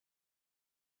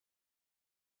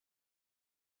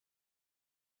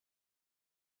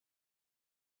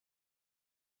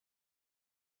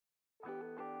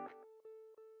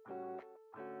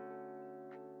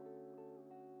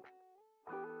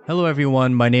Hello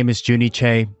everyone, my name is Juni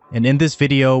Che, and in this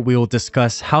video we will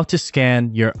discuss how to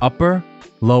scan your upper,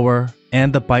 lower,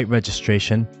 and the bite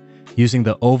registration using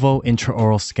the OVO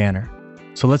intraoral scanner.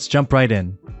 So let's jump right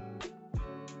in.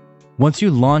 Once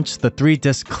you launch the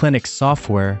 3Disc Clinic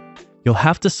software, you'll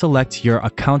have to select your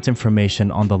account information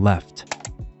on the left.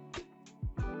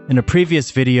 In a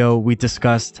previous video, we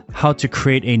discussed how to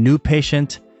create a new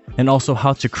patient and also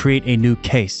how to create a new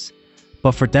case.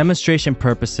 But for demonstration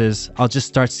purposes, I'll just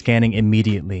start scanning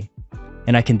immediately.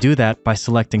 And I can do that by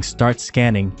selecting Start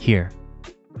Scanning here.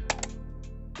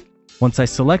 Once I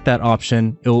select that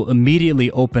option, it will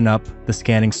immediately open up the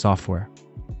scanning software.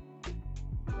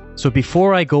 So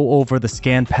before I go over the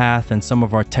scan path and some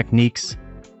of our techniques,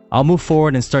 I'll move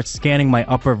forward and start scanning my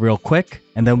upper real quick,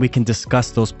 and then we can discuss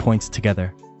those points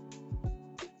together.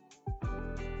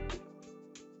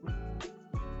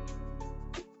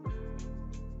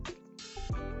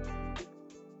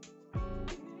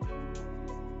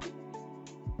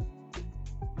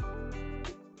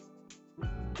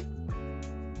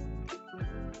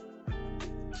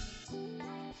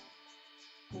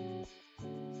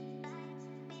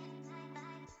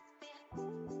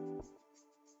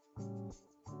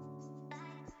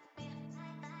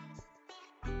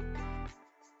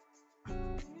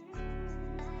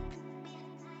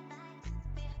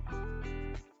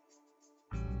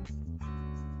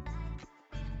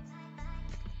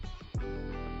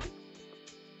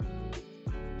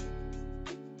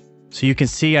 So you can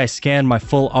see I scanned my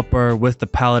full upper with the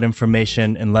palate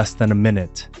information in less than a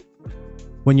minute.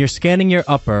 When you're scanning your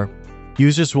upper,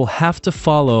 users will have to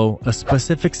follow a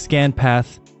specific scan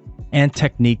path and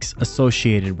techniques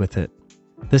associated with it.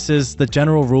 This is the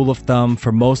general rule of thumb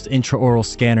for most intraoral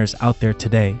scanners out there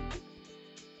today.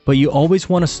 But you always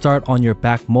want to start on your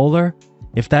back molar.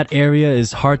 If that area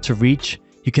is hard to reach,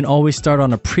 you can always start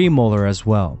on a premolar as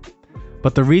well.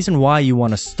 But the reason why you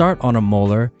want to start on a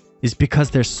molar is because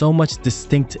there's so much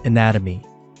distinct anatomy.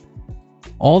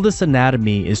 All this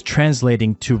anatomy is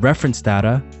translating to reference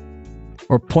data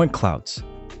or point clouds.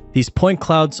 These point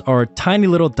clouds are tiny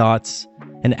little dots,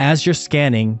 and as you're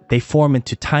scanning, they form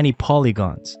into tiny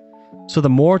polygons. So the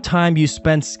more time you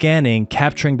spend scanning,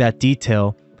 capturing that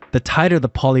detail, the tighter the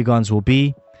polygons will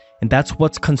be, and that's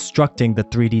what's constructing the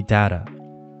 3D data.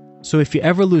 So if you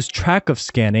ever lose track of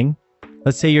scanning,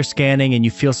 let's say you're scanning and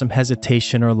you feel some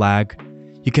hesitation or lag,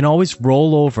 you can always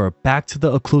roll over back to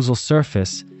the occlusal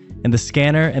surface, and the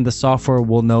scanner and the software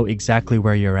will know exactly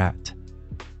where you're at.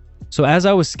 So as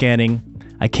I was scanning,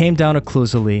 I came down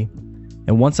occlusally,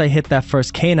 and once I hit that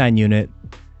first canine unit,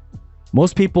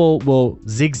 most people will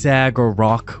zigzag or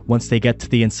rock once they get to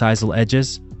the incisal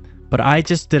edges, but I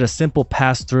just did a simple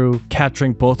pass-through,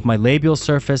 capturing both my labial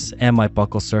surface and my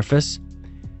buccal surface.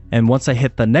 And once I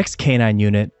hit the next canine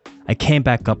unit, I came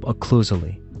back up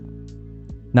occlusally.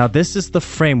 Now this is the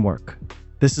framework.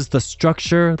 This is the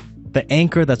structure, the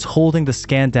anchor that's holding the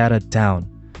scan data down.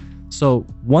 So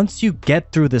once you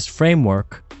get through this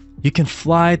framework, you can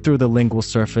fly through the lingual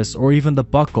surface or even the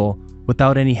buccal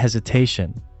without any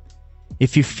hesitation.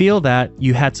 If you feel that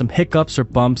you had some hiccups or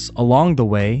bumps along the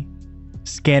way,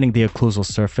 scanning the occlusal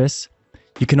surface,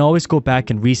 you can always go back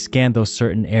and rescan those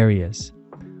certain areas.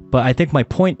 But I think my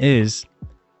point is,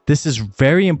 this is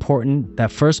very important,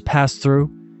 that first pass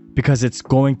through, because it's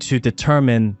going to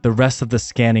determine the rest of the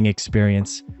scanning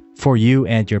experience for you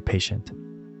and your patient.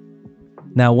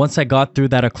 Now, once I got through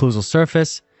that occlusal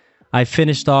surface, I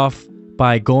finished off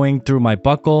by going through my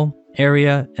buccal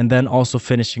area and then also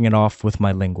finishing it off with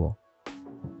my lingual.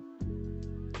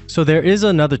 So there is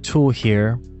another tool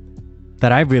here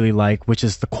that I really like, which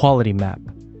is the quality map.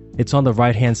 It's on the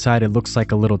right-hand side. It looks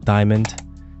like a little diamond.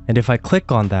 And if I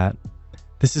click on that,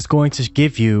 this is going to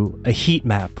give you a heat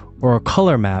map or a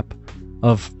color map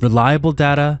of reliable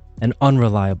data and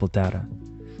unreliable data.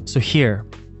 So here,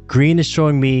 green is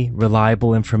showing me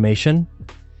reliable information.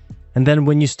 And then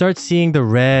when you start seeing the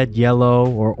red, yellow,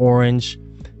 or orange,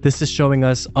 this is showing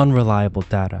us unreliable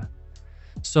data.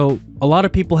 So a lot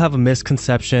of people have a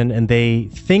misconception and they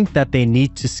think that they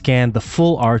need to scan the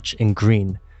full arch in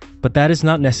green, but that is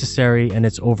not necessary and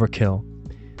it's overkill.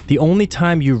 The only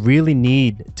time you really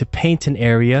need to paint an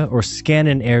area or scan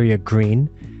an area green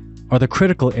are the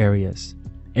critical areas,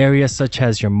 areas such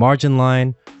as your margin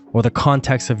line or the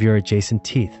context of your adjacent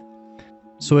teeth.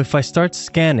 So if I start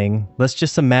scanning, let's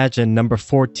just imagine number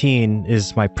 14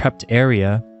 is my prepped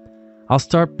area. I'll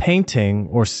start painting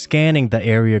or scanning the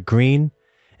area green,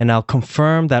 and I'll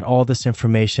confirm that all this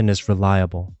information is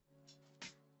reliable.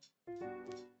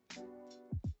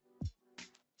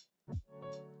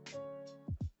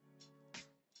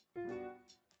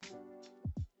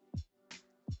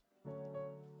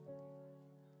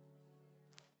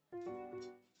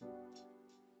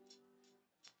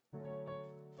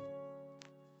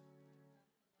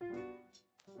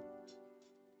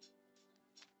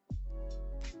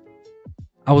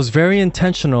 I was very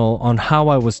intentional on how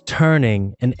I was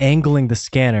turning and angling the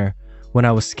scanner when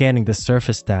I was scanning the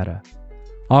surface data.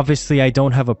 Obviously, I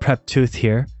don't have a prep tooth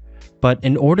here, but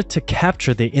in order to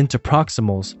capture the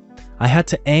interproximals, I had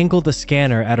to angle the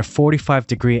scanner at a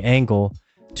 45-degree angle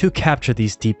to capture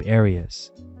these deep areas.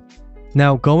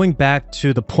 Now, going back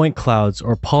to the point clouds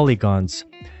or polygons,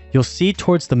 you'll see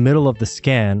towards the middle of the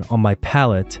scan on my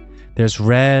palette, there's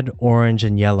red, orange,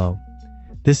 and yellow.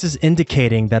 This is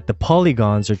indicating that the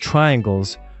polygons or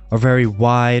triangles are very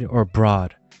wide or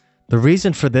broad. The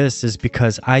reason for this is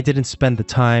because I didn't spend the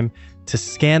time to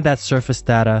scan that surface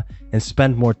data and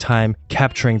spend more time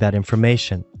capturing that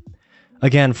information.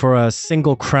 Again, for a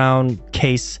single crown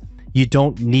case, you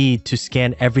don't need to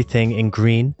scan everything in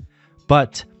green,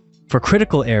 but for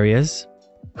critical areas,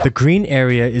 the green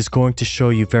area is going to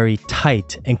show you very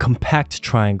tight and compact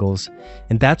triangles,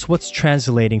 and that's what's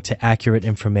translating to accurate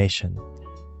information.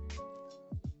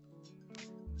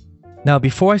 Now,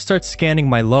 before I start scanning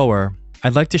my lower,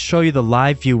 I'd like to show you the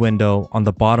live view window on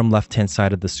the bottom left-hand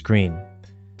side of the screen.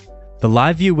 The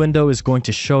live view window is going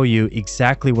to show you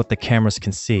exactly what the cameras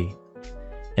can see.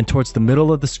 And towards the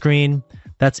middle of the screen,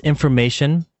 that's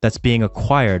information that's being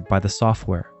acquired by the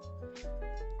software.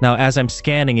 Now, as I'm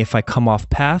scanning, if I come off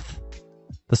path,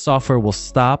 the software will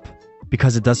stop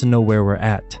because it doesn't know where we're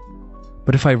at.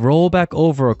 But if I roll back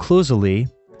over occlusally,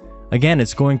 again,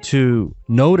 it's going to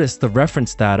notice the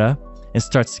reference data and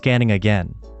start scanning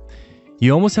again.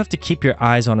 You almost have to keep your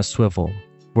eyes on a swivel,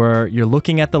 where you're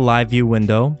looking at the live view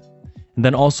window, and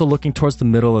then also looking towards the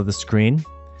middle of the screen,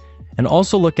 and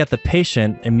also look at the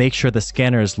patient and make sure the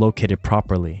scanner is located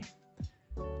properly.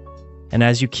 And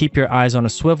as you keep your eyes on a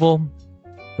swivel,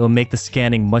 it'll make the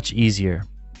scanning much easier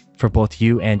for both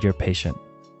you and your patient.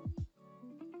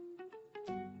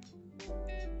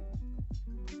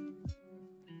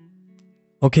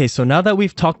 Okay, so now that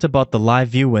we've talked about the live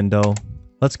view window,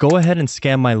 let's go ahead and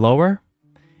scan my lower.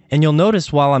 And you'll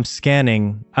notice while I'm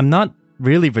scanning, I'm not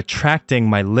really retracting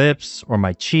my lips or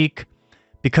my cheek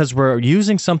because we're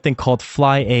using something called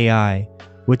Fly AI,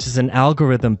 which is an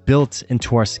algorithm built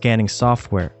into our scanning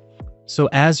software. So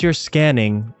as you're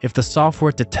scanning, if the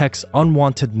software detects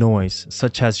unwanted noise,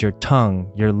 such as your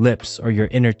tongue, your lips, or your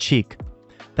inner cheek,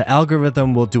 the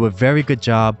algorithm will do a very good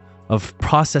job of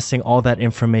processing all that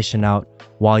information out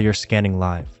while you're scanning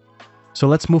live. So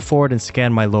let's move forward and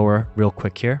scan my lower real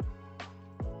quick here.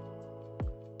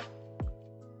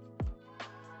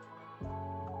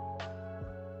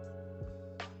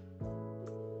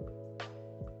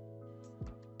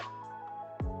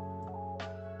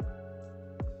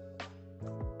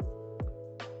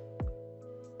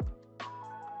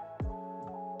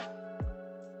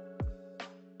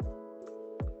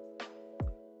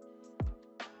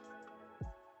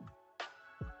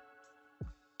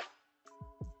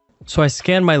 So I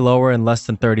scanned my lower in less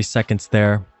than 30 seconds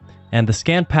there, and the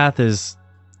scan path is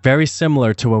very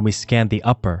similar to when we scanned the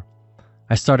upper.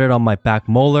 I started on my back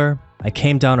molar, I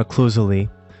came down occlusally.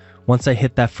 Once I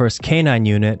hit that first canine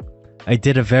unit, I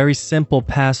did a very simple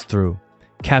pass-through,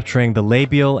 capturing the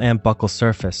labial and buccal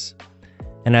surface.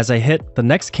 And as I hit the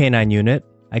next canine unit,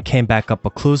 I came back up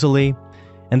occlusally,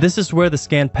 and this is where the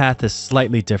scan path is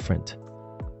slightly different.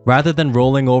 Rather than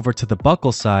rolling over to the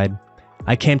buccal side,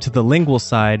 I came to the lingual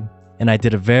side and I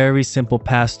did a very simple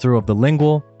pass-through of the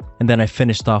lingual, and then I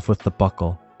finished off with the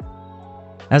buccal.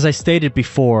 As I stated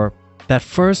before, that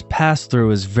first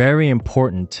pass-through is very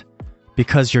important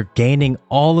because you're gaining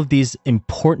all of these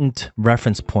important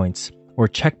reference points or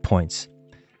checkpoints.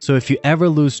 So if you ever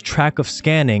lose track of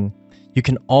scanning, you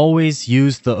can always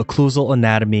use the occlusal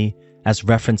anatomy as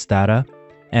reference data,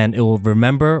 and it will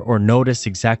remember or notice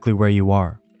exactly where you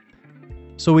are.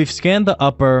 So we've scanned the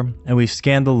upper and we've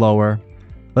scanned the lower.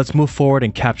 Let's move forward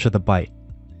and capture the bite.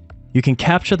 You can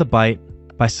capture the bite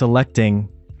by selecting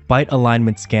Bite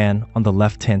Alignment Scan on the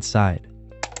left-hand side.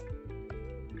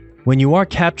 When you are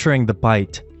capturing the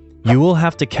bite, you will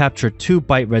have to capture 2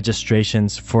 bite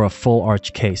registrations for a full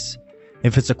arch case.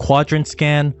 If it's a quadrant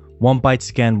scan, 1 bite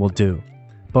scan will do.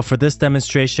 But for this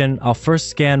demonstration, I'll first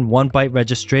scan 1 bite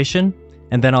registration,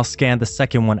 and then I'll scan the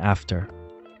second one after.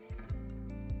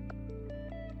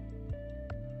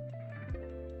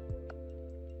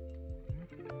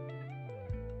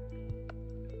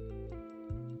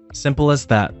 Simple as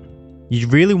that. You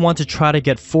really want to try to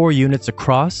get 4 units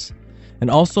across, and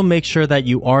also make sure that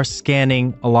you are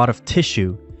scanning a lot of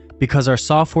tissue, because our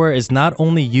software is not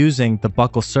only using the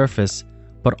buccal surface,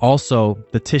 but also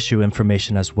the tissue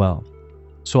information as well.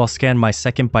 So I'll scan my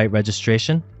second bite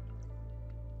registration.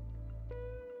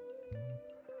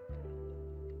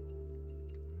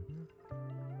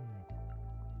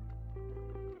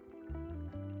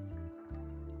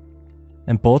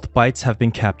 and both bytes have been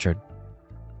captured.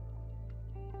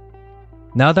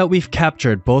 Now that we've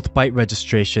captured both byte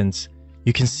registrations,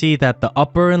 you can see that the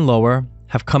upper and lower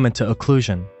have come into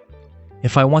occlusion.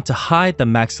 If I want to hide the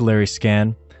maxillary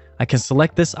scan, I can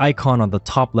select this icon on the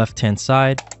top left-hand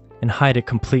side and hide it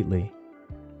completely.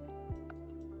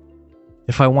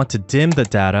 If I want to dim the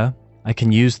data, I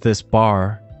can use this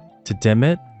bar to dim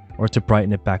it or to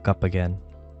brighten it back up again.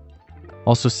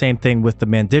 Also, same thing with the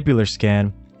mandibular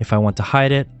scan. If I want to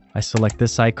hide it, I select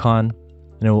this icon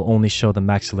and it will only show the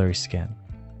maxillary scan.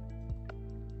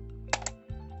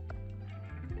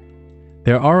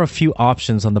 There are a few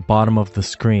options on the bottom of the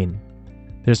screen.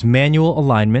 There's manual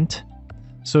alignment.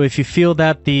 So if you feel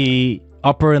that the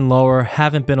upper and lower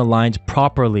haven't been aligned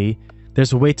properly,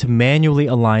 there's a way to manually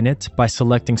align it by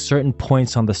selecting certain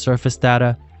points on the surface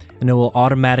data, and it will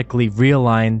automatically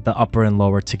realign the upper and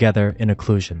lower together in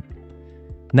occlusion.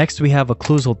 Next, we have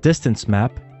occlusal distance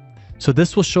map. So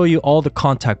this will show you all the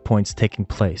contact points taking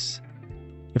place.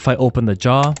 If I open the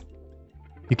jaw,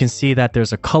 you can see that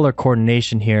there's a color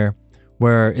coordination here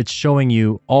where it's showing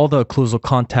you all the occlusal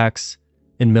contacts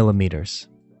in millimeters.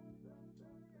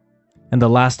 And the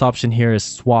last option here is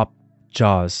swap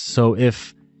jaws. So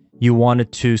if you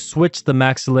wanted to switch the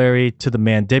maxillary to the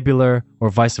mandibular or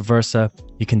vice versa,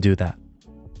 you can do that.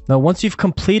 Now, once you've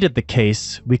completed the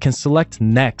case, we can select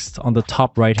Next on the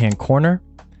top right-hand corner,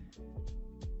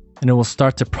 and it will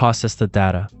start to process the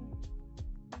data.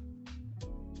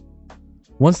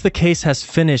 Once the case has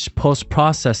finished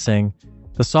post-processing,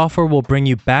 the software will bring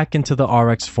you back into the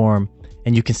RX form,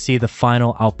 and you can see the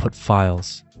final output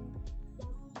files.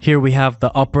 Here we have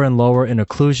the upper and lower in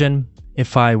occlusion.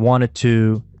 If I wanted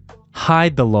to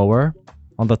hide the lower,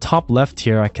 on the top left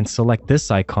here, I can select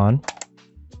this icon,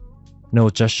 and it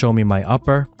will just show me my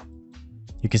upper.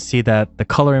 You can see that the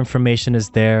color information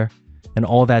is there, and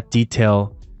all that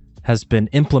detail has been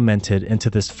implemented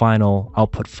into this final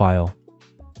output file.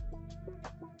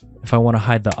 If I want to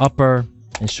hide the upper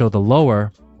and show the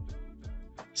lower,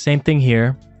 same thing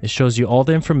here. It shows you all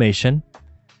the information.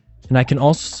 And I can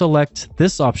also select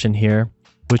this option here,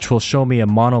 which will show me a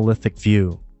monolithic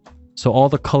view. So all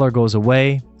the color goes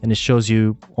away and it shows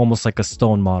you almost like a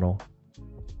stone model.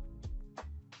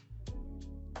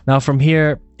 Now from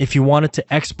here, if you wanted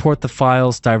to export the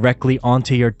files directly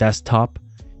onto your desktop,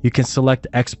 you can select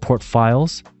Export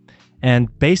Files. And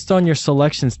based on your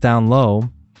selections down low,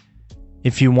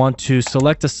 if you want to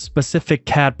select a specific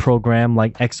CAD program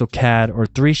like Exocad or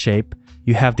 3Shape,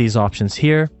 you have these options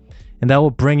here, and that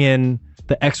will bring in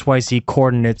the XYZ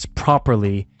coordinates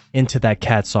properly into that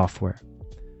CAD software.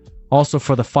 Also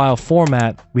for the file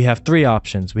format, we have three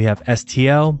options. We have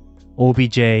STL,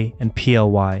 OBJ, and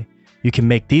PLY. You can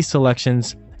make these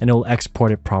selections and it will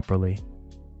export it properly.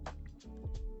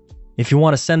 If you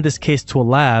want to send this case to a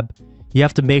lab, you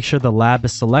have to make sure the lab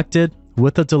is selected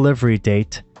with a delivery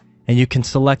date, and you can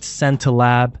select Send to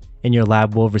Lab, and your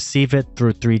lab will receive it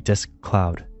through 3Disk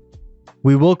Cloud.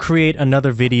 We will create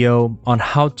another video on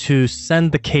how to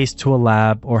send the case to a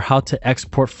lab or how to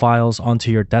export files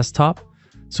onto your desktop,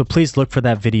 so please look for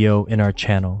that video in our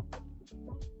channel.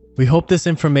 We hope this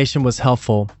information was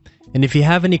helpful, and if you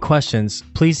have any questions,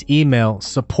 please email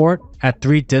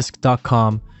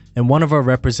support@3disk.com and one of our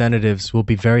representatives will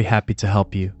be very happy to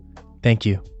help you. Thank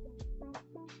you.